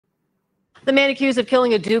The man accused of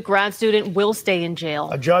killing a Duke grad student will stay in jail.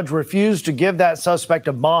 A judge refused to give that suspect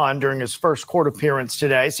a bond during his first court appearance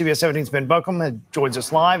today. CBS 17's Ben Buckham joins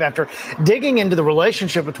us live after digging into the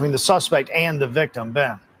relationship between the suspect and the victim.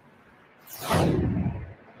 Ben.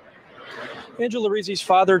 Angela Rizzi's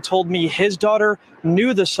father told me his daughter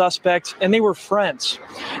knew the suspect and they were friends.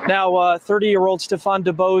 Now, 30-year-old Stefan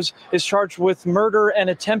DeBose is charged with murder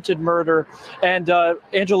and attempted murder. And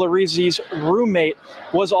Angela Rizzi's roommate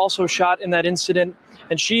was also shot in that incident,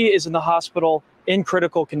 and she is in the hospital in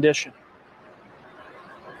critical condition.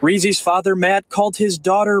 Rizzi's father, Matt, called his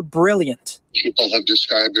daughter brilliant. People have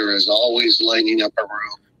described her as always lighting up a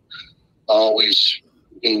room, always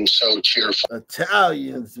being so cheerful.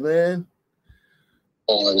 Italians, man.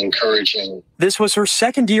 And encouraging. This was her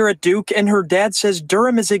second year at Duke, and her dad says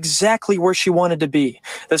Durham is exactly where she wanted to be.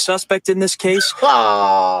 The suspect in this case.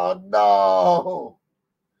 Oh, no.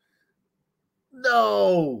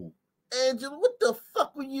 No. Angela, what the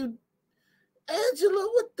fuck were you? Angela,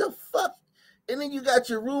 what the fuck? And then you got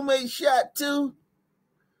your roommate shot too?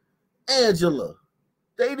 Angela,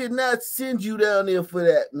 they did not send you down there for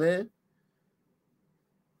that, man.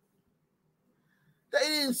 They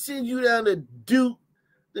didn't send you down to Duke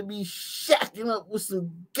to be shacking up with some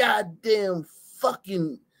goddamn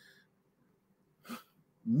fucking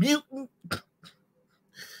mutant.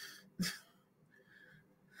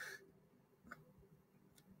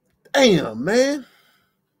 Damn, man.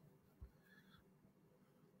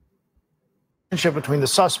 Relationship between the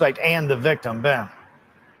suspect and the victim, Ben.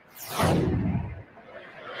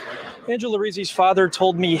 Angela Rizzi's father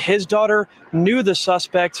told me his daughter knew the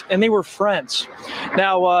suspect and they were friends.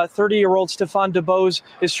 Now, 30-year-old Stefan DeBose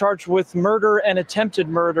is charged with murder and attempted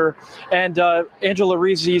murder. And Angela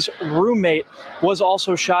Rizzi's roommate was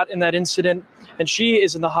also shot in that incident, and she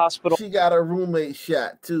is in the hospital. She got her roommate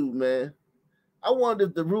shot too, man. I wonder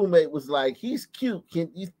if the roommate was like, he's cute.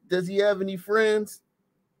 Does he have any friends?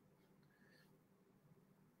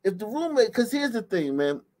 If the roommate, because here's the thing,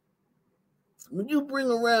 man. When you bring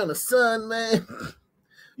around a son, man,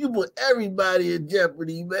 you put everybody in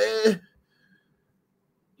jeopardy, man.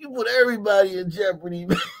 You put everybody in jeopardy,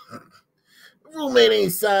 man. Roommate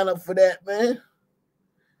ain't sign up for that, man.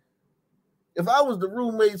 If I was the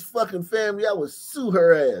roommate's fucking family, I would sue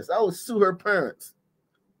her ass. I would sue her parents.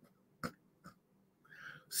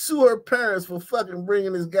 Sue her parents for fucking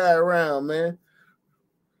bringing this guy around, man.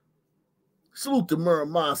 Salute to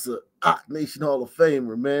Muramasa, Ak Nation Hall of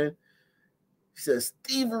Famer, man. He says,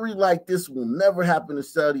 thievery like this will never happen in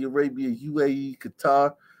Saudi Arabia, UAE,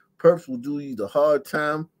 Qatar. Perps will do you the hard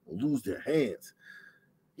time or lose their hands.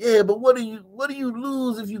 Yeah, but what do you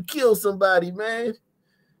lose if you kill somebody, man?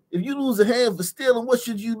 If you lose a hand for stealing, what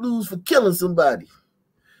should you lose for killing somebody?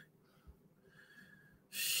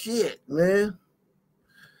 Shit, man.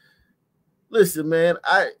 Listen, man,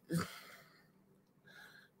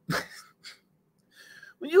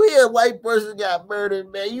 when you hear a white person got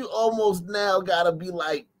murdered, man, you almost now gotta be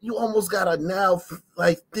like, you almost gotta now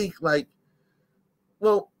like think like,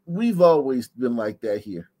 well, we've always been like that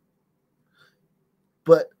here.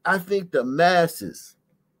 But I think the masses,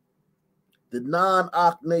 the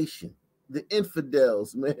non-Ak Nation, the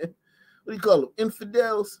infidels, man. What do you call them?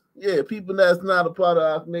 Infidels? Yeah, people that's not a part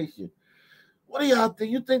of Ak Nation. What do y'all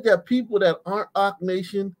think? You think that people that aren't Ak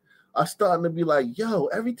Nation are starting to be like, yo,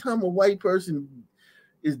 every time a white person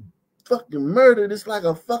is fucking murdered, it's like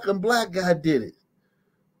a fucking black guy did it.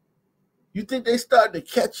 You think they start to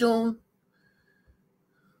catch on?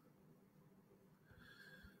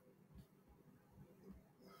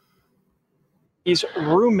 His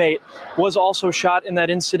roommate was also shot in that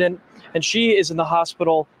incident, and she is in the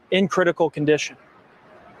hospital in critical condition.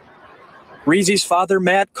 Rizzi's father,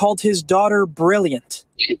 Matt, called his daughter brilliant.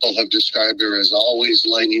 People have described her as always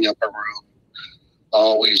lighting up a room,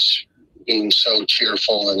 always being so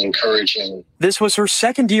cheerful and encouraging. This was her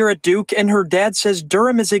second year at Duke, and her dad says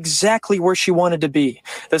Durham is exactly where she wanted to be.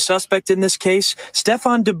 The suspect in this case,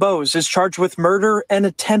 Stefan DeBose, is charged with murder and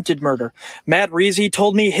attempted murder. Matt Rizzi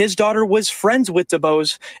told me his daughter was friends with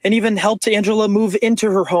DeBose and even helped Angela move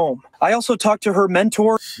into her home. I also talked to her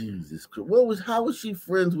mentor. Jesus Christ. How was she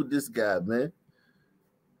friends with this guy, man?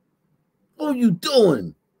 What are you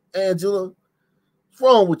doing, Angela? What's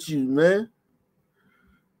wrong with you, man?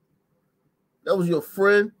 That was your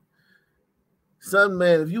friend? Son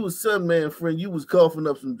man, if you was son man friend, you was coughing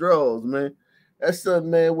up some draws, man. That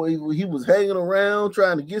son man, where he was hanging around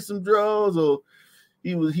trying to get some draws, or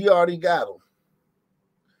he already got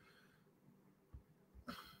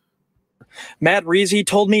them. Matt Reezy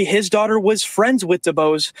told me his daughter was friends with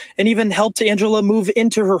DuBose and even helped Angela move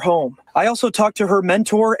into her home. I also talked to her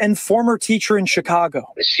mentor and former teacher in Chicago.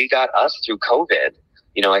 She got us through COVID.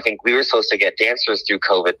 You know, I think we were supposed to get dancers through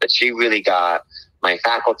COVID, but she really got my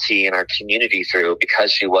faculty and our community through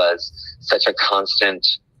because she was such a constant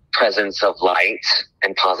presence of light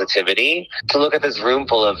and positivity. To look at this room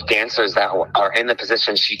full of dancers that are in the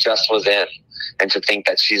position she just was in, and to think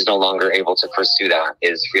that she's no longer able to pursue that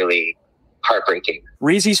is really heartbreaking.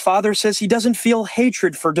 Reezy's father says he doesn't feel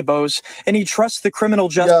hatred for DuBose, and he trusts the criminal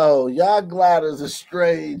justice. Yo, y'all gliders are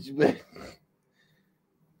strange, man.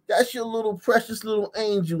 That's your little precious little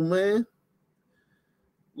angel, man.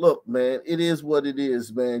 Look, man, it is what it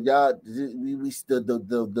is, man. Y'all,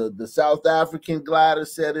 the South African glider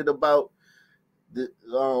said it about the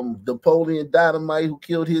Napoleon Dynamite who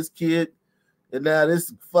killed his kid, and now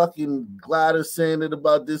this fucking glider saying it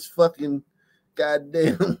about this fucking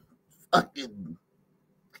goddamn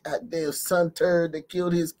son turd that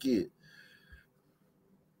killed his kid.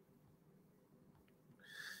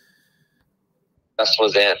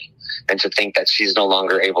 Was in, and to think that she's no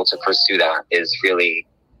longer able to pursue that is really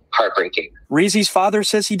heartbreaking. Reezy's father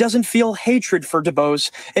says he doesn't feel hatred for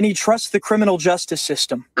DuBose, and he trusts the criminal justice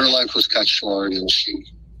system. Her life was cut short, and she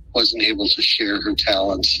wasn't able to share her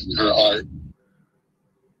talents and her art.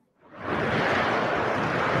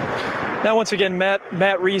 Now, once again, Matt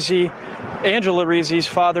Reezy, Angela Reezy's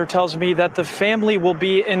father, tells me that the family will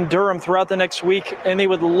be in Durham throughout the next week, and they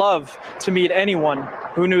would love to meet anyone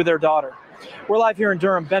who knew their daughter. We're live here in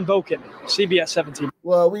Durham. Ben Boken, CBS 17.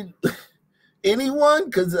 Well, anyone?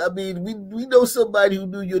 Because, I mean, we know somebody who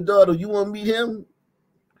knew your daughter. You want to meet him?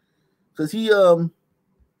 Because he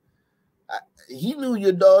knew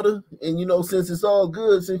your daughter. And, you know, since it's all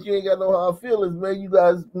good, since you ain't got no hard feelings, man, you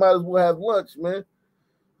guys might as well have lunch, man.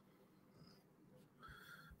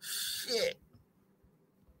 Shit.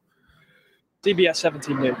 CBS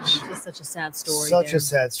 17 News. It's such a sad story. Such a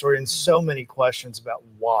sad story, and so many questions about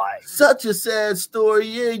why. Such a sad story.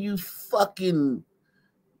 Yeah, you fucking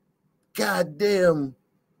goddamn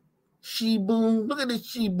she-boom. Look at this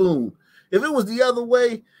she-boom. If it was the other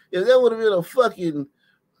way, if that would have been a fucking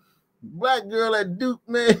black girl at Duke,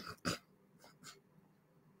 man.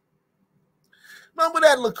 Remember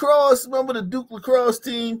that lacrosse? Remember the Duke lacrosse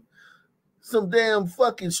team? Some damn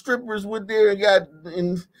fucking strippers went there and got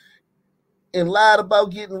and lied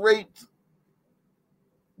about getting raped.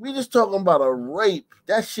 We just talking about a rape.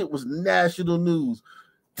 That shit was national news.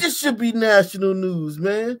 This should be national news,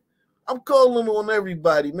 man. I'm calling on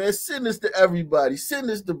everybody, man. Send this to everybody. Send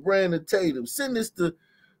this to Brandon Tatum. Send this to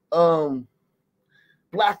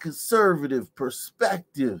Black Conservative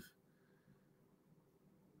Perspective.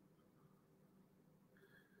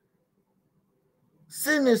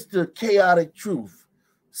 Send this to Chaotic Truth.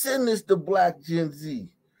 Send this to Black Gen Z.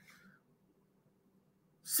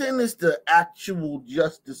 Send this to Actual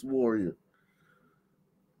Justice Warrior.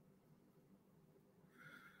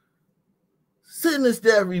 Send this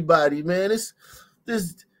to everybody, man.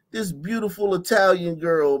 This beautiful Italian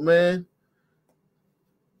girl, man.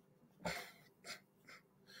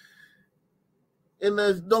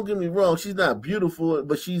 And don't get me wrong, she's not beautiful,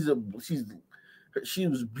 but she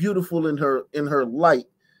was beautiful in her light,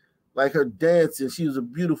 like her dancing. She was a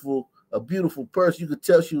beautiful person. You could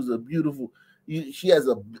tell she was a beautiful. She has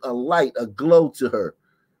a light, a glow to her,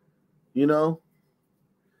 you know.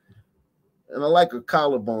 And I like her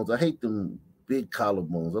collarbones. I hate them big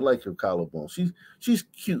collarbones. I like her collarbones. She's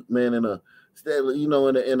cute, man. In a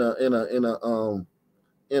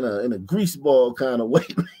grease ball kind of way.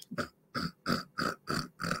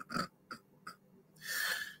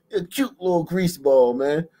 A cute little grease ball,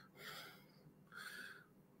 man.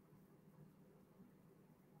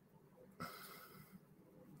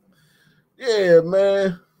 Yeah,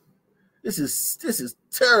 man. This is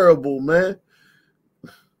terrible, man.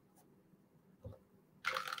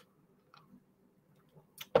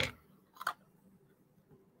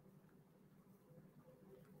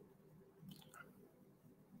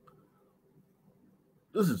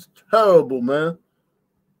 This is terrible, man.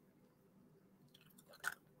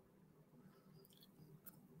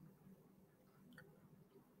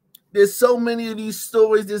 There's so many of these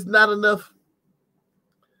stories, there's not enough.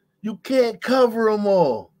 You can't cover them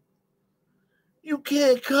all. You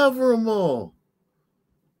can't cover them all.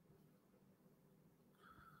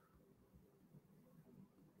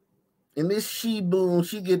 And this she-boom,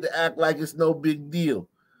 she get to act like it's no big deal.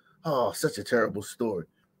 Oh, such a terrible story.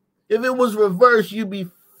 If it was reversed, you'd be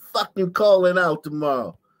fucking calling out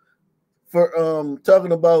tomorrow for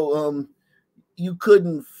talking about you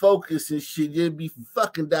couldn't focus and shit. You'd be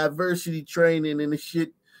fucking diversity training and the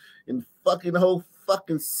shit. and fucking whole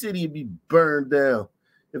fucking city would be burned down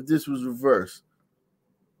if this was reversed.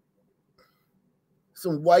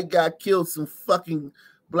 Some white guy killed some fucking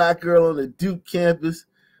black girl on the Duke campus.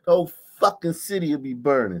 The whole fucking city would be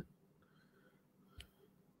burning.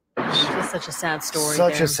 It's just such a sad story.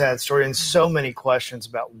 Such a sad story, and so many questions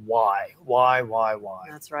about why.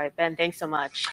 That's right. Ben, thanks so much.